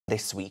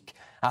this week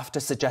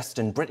after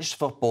suggesting British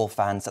football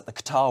fans at the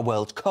Qatar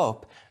World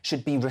Cup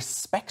should be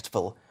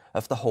respectful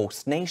of the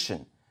host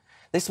nation.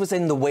 This was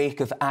in the wake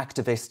of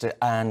activist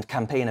and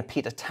campaigner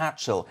Peter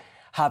Tatchell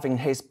having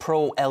his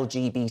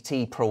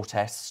pro-LGBT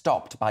protests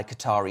stopped by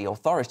Qatari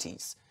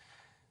authorities.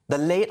 The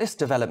latest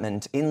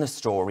development in the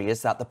story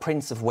is that the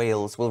Prince of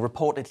Wales will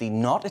reportedly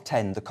not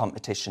attend the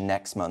competition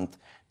next month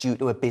due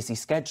to a busy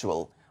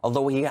schedule,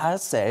 although he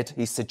has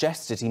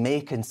suggested he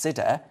may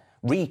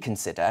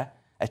reconsider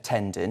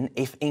attending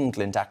if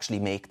England actually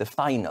make the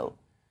final.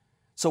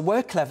 So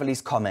were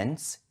Cleverly's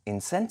comments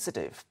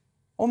insensitive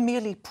or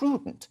merely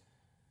prudent?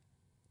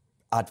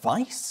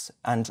 Advice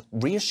and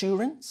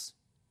reassurance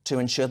to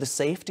ensure the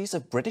safeties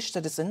of British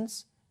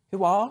citizens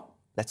who are,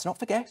 let's not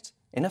forget,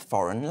 in a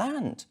foreign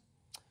land?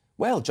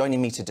 Well,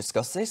 joining me to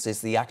discuss this is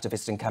the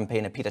activist and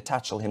campaigner Peter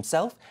Tatchell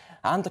himself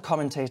and the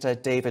commentator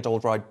David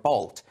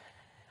Oldroyd-Bolt.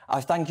 I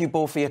thank you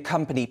both for your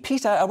company.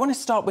 Peter, I want to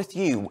start with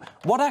you.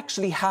 What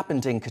actually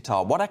happened in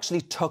Qatar? What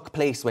actually took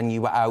place when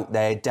you were out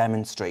there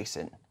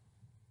demonstrating?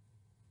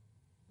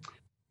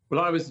 Well,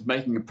 I was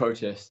making a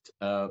protest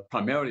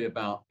primarily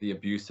about the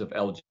abuse of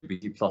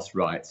LGBT plus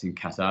rights in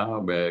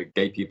Qatar, where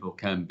gay people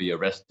can be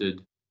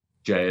arrested,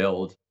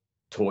 jailed,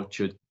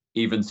 tortured,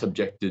 even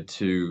subjected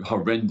to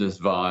horrendous,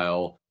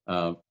 vile,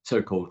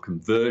 so-called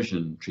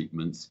conversion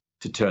treatments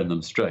to turn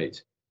them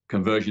straight.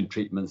 Conversion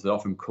treatments that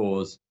often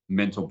cause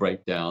mental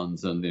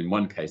breakdowns and, in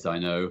one case I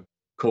know,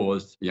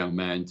 caused a young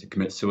man to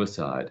commit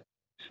suicide.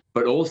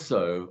 But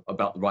also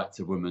about the rights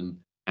of women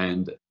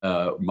and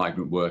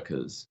migrant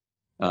workers.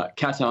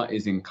 Qatar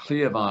is in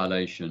clear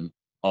violation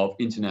of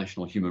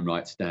international human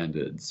rights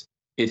standards.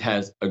 It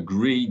has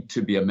agreed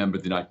to be a member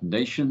of the United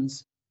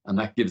Nations, and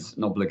that gives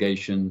an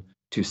obligation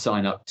to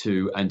sign up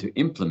to and to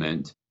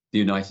implement the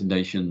United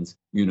Nations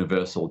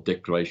Universal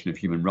Declaration of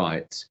Human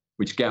Rights,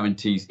 which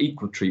guarantees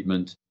equal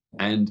treatment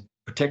and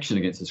protection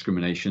against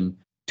discrimination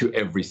to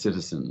every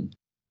citizen.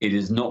 It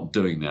is not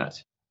doing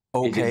that.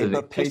 Okay, it is a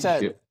but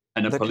Peter,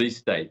 and a police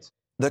state.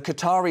 The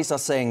Qataris are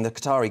saying, the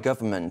Qatari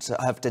government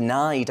have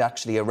denied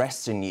actually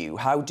arresting you.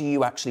 How do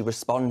you actually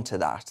respond to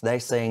that? They're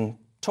saying,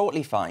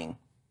 totally fine.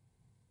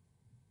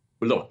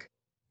 Look,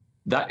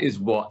 that is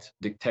what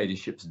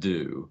dictatorships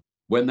do.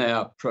 When they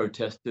are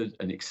protested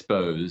and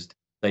exposed,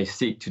 they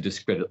seek to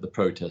discredit the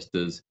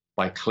protesters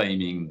by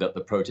claiming that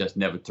the protest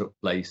never took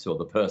place or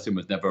the person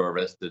was never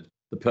arrested,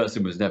 the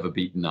person was never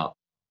beaten up.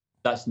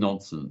 That's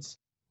nonsense.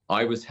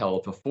 I was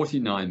held for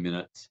 49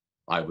 minutes.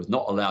 I was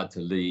not allowed to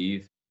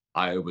leave.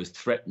 I was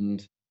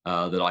threatened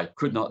that I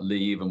could not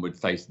leave and would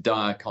face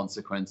dire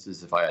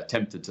consequences if I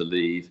attempted to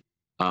leave.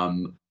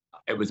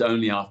 It was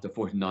only after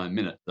 49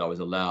 minutes that I was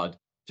allowed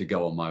to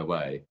go on my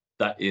way.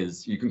 That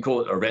is, you can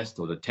call it arrest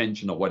or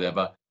detention or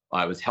whatever.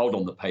 I was held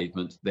on the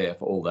pavement there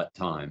for all that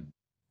time.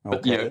 Okay.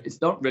 But, you know,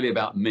 it's not really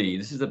about me.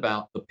 This is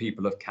about the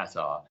people of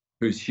Qatar,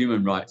 whose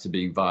human rights are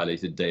being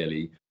violated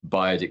daily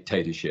by a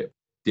dictatorship.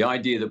 The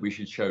idea that we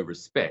should show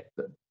respect,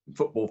 that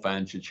football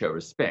fans should show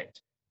respect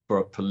for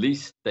a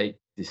police state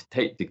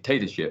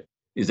dictatorship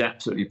is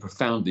absolutely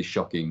profoundly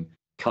shocking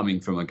coming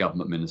from a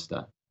government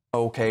minister.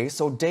 OK,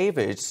 so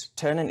David,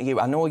 turning to you,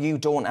 I know you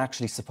don't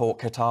actually support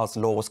Qatar's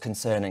laws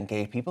concerning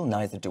gay people,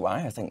 neither do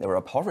I. I think they're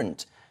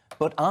abhorrent.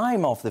 But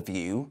I'm of the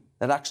view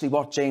that actually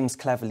what James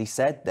cleverly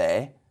said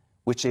there,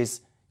 which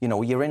is, you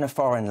know, you're in a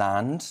foreign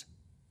land,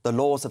 the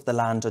laws of the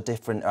land are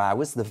different to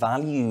ours, the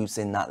values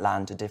in that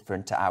land are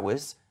different to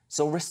ours,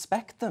 so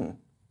respect them.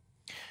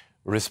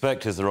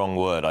 Respect is the wrong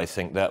word. I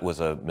think that was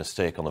a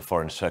mistake on the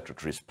Foreign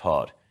Secretary's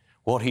part.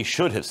 What he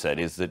should have said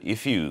is that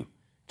if you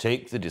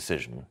take the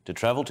decision to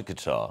travel to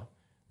Qatar,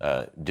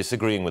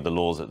 disagreeing with the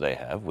laws that they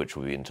have, which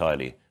would be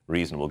entirely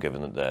reasonable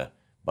given that they're,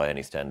 by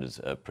any standards,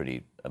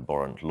 pretty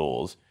abhorrent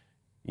laws,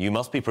 you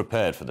must be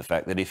prepared for the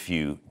fact that if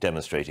you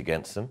demonstrate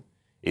against them,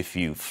 if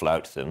you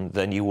flout them,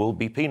 then you will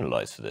be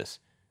penalised for this,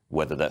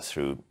 whether that's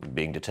through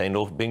being detained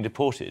or being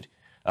deported.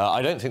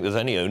 I don't think there's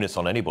any onus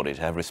on anybody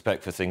to have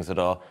respect for things that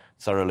are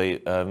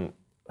thoroughly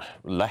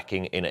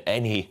lacking in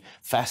any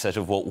facet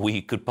of what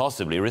we could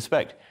possibly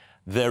respect.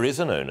 There is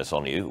an onus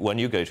on you when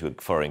you go to a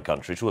foreign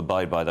country to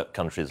abide by that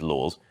country's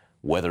laws,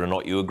 whether or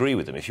not you agree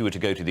with them. If you were to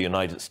go to the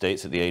United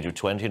States at the age of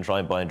 20 and try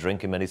and buy a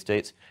drink in many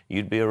states,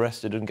 you'd be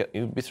arrested and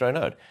you'd be thrown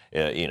out.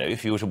 You know,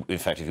 if you were to, in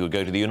fact, if you would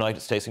go to the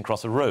United States and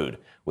cross a road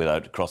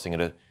without crossing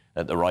it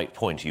at the right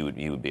point, you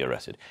would be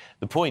arrested.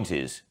 The point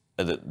is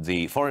that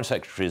the Foreign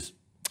Secretary's,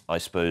 I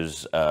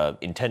suppose,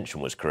 intention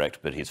was correct,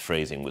 but his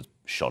phrasing was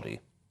shoddy.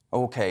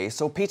 OK,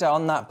 so Peter,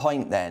 on that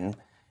point then,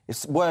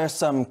 were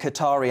some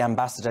Qatari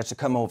ambassador to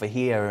come over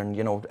here and,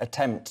 you know,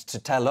 attempt to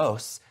tell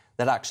us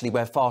that actually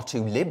we're far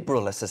too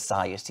liberal a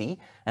society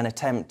and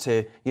attempt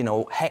to, you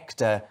know,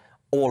 hector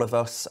all of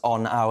us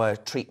on our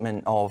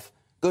treatment of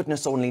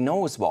goodness only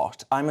knows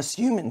what, I'm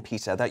assuming,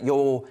 Peter, that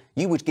you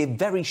would give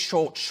very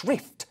short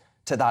shrift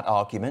to that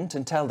argument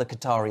and tell the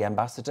Qatari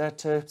ambassador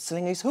to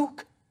sling his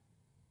hook.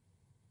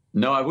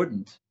 No, I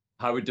wouldn't.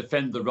 I would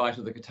defend the right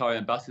of the Qatari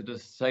ambassador to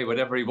say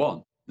whatever he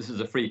wants. This is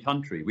a free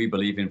country. We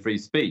believe in free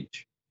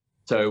speech.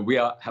 So we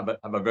have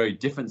a very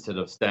different set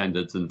of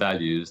standards and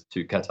values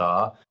to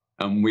Qatar,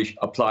 and we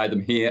apply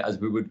them here as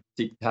we would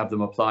seek to have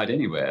them applied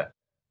anywhere.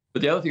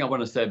 But the other thing I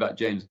want to say about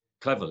James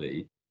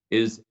Cleverly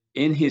is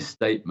in his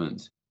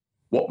statement,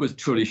 what was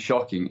truly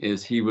shocking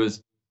is he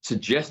was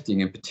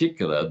suggesting in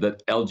particular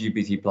that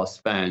LGBT plus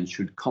fans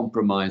should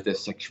compromise their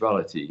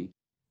sexuality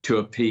to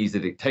appease the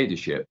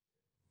dictatorship.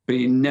 But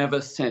he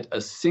never said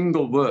a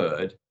single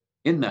word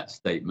in that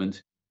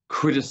statement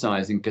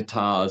criticizing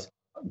Qatar's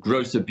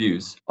gross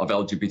abuse of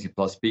LGBT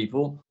plus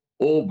people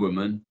or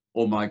women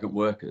or migrant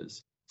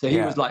workers. So he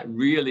was like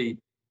really,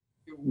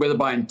 whether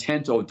by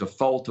intent or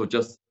default or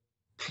just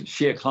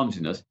sheer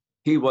clumsiness,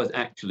 he was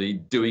actually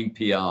doing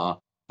PR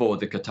for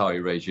the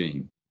Qatari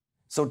regime.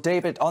 So,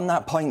 David, on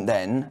that point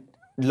then,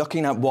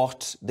 looking at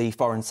what the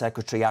Foreign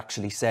Secretary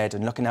actually said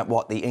and looking at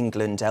what the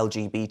England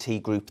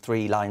LGBT Group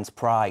 3 Lions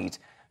Pride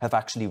have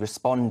actually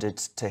responded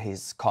to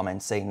his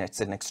comments, saying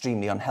it's an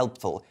extremely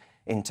unhelpful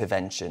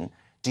intervention,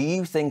 do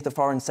you think the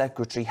Foreign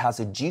Secretary has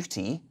a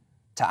duty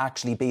to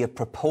actually be a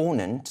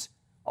proponent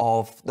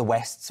of the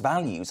West's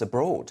values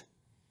abroad?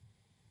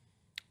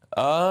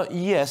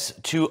 Yes,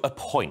 to a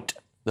point.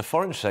 The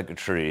Foreign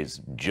Secretary's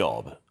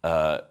job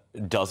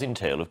does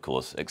entail, of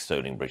course,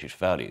 extolling British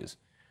values.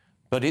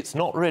 But it's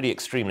not really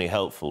extremely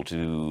helpful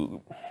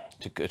to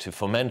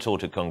foment or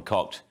to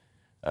concoct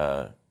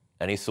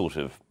any sort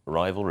of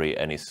rivalry,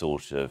 any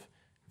sort of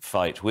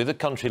fight with a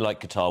country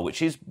like Qatar,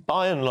 which is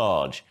by and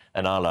large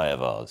an ally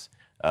of ours,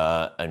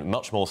 and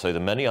much more so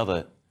than many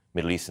other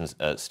Middle Eastern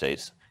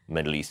states,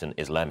 Middle Eastern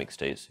Islamic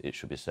states, it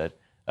should be said.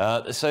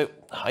 So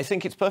I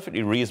think it's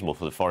perfectly reasonable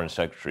for the Foreign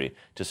Secretary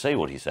to say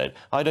what he said.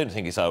 I don't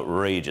think it's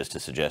outrageous to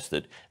suggest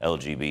that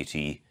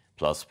LGBT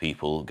plus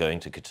people going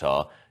to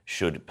Qatar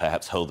should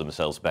perhaps hold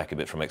themselves back a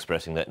bit from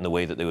expressing that in the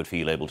way that they would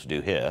feel able to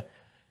do here.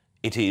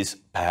 It is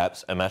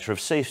perhaps a matter of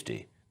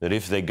safety, that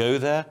if they go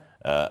there,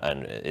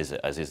 and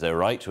as is their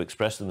right to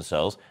express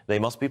themselves, they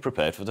must be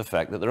prepared for the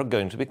fact that there are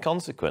going to be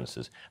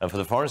consequences. And for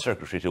the Foreign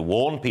Secretary to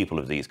warn people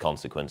of these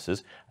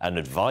consequences and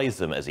advise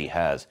them, as he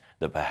has,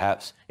 that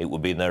perhaps it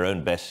would be in their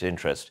own best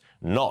interest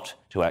not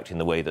to act in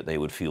the way that they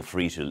would feel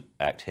free to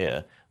act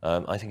here,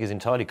 I think is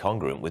entirely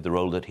congruent with the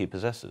role that he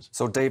possesses.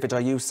 So, David,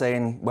 are you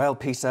saying, well,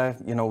 Peter,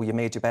 you know, you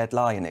made your bed,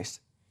 lie in it?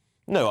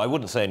 No, I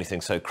wouldn't say anything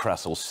so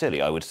crass or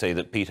silly. I would say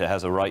that Peter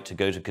has a right to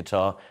go to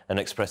Qatar and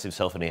express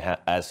himself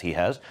as he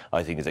has.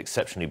 I think he's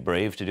exceptionally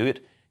brave to do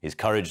it. His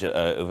courage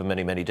over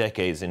many, many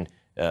decades in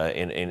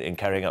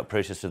carrying out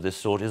protests of this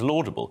sort is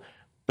laudable.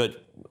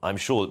 But I'm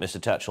sure that Mr.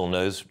 Tatchell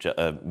knows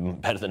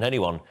better than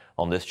anyone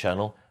on this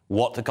channel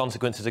what the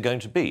consequences are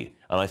going to be.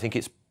 And I think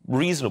it's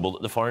reasonable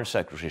that the Foreign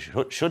Secretary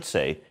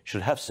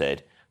should have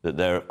said that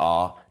there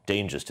are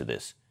dangers to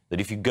this. That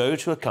if you go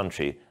to a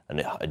country,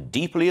 a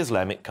deeply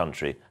Islamic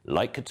country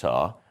like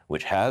Qatar,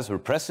 which has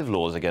repressive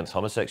laws against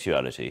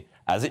homosexuality,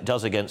 as it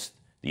does against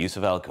the use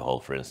of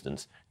alcohol, for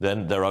instance,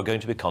 then there are going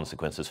to be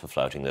consequences for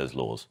flouting those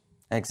laws.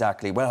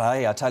 Exactly. Well,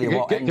 I tell you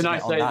what, can I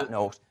say on that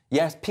note.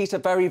 Yes, Peter,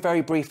 very,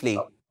 very briefly.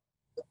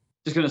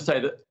 Just going to say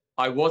that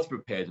I was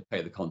prepared to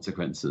pay the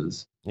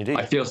consequences. Indeed.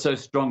 I feel so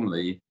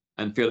strongly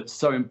and feel it's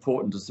so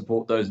important to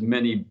support those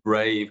many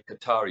brave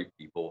Qatari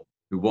people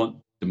who want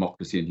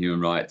democracy and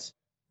human rights.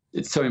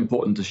 It's so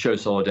important to show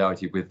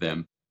solidarity with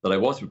them that I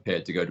was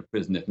prepared to go to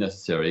prison if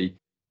necessary.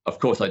 Of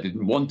course, I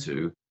didn't want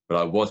to, but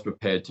I was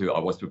prepared to. I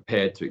was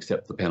prepared to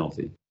accept the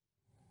penalty.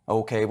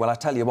 OK, well, I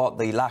tell you what,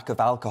 the lack of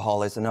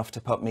alcohol is enough to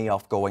put me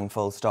off going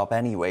full stop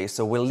anyway,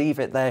 so we'll leave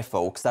it there,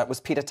 folks. That was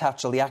Peter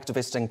Tatchell, the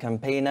activist and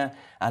campaigner,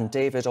 and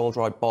David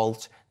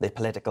Oldroyd-Bolt, the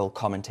political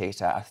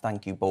commentator. I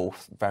thank you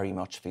both very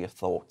much for your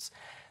thoughts.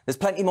 There's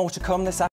plenty more to come this afternoon.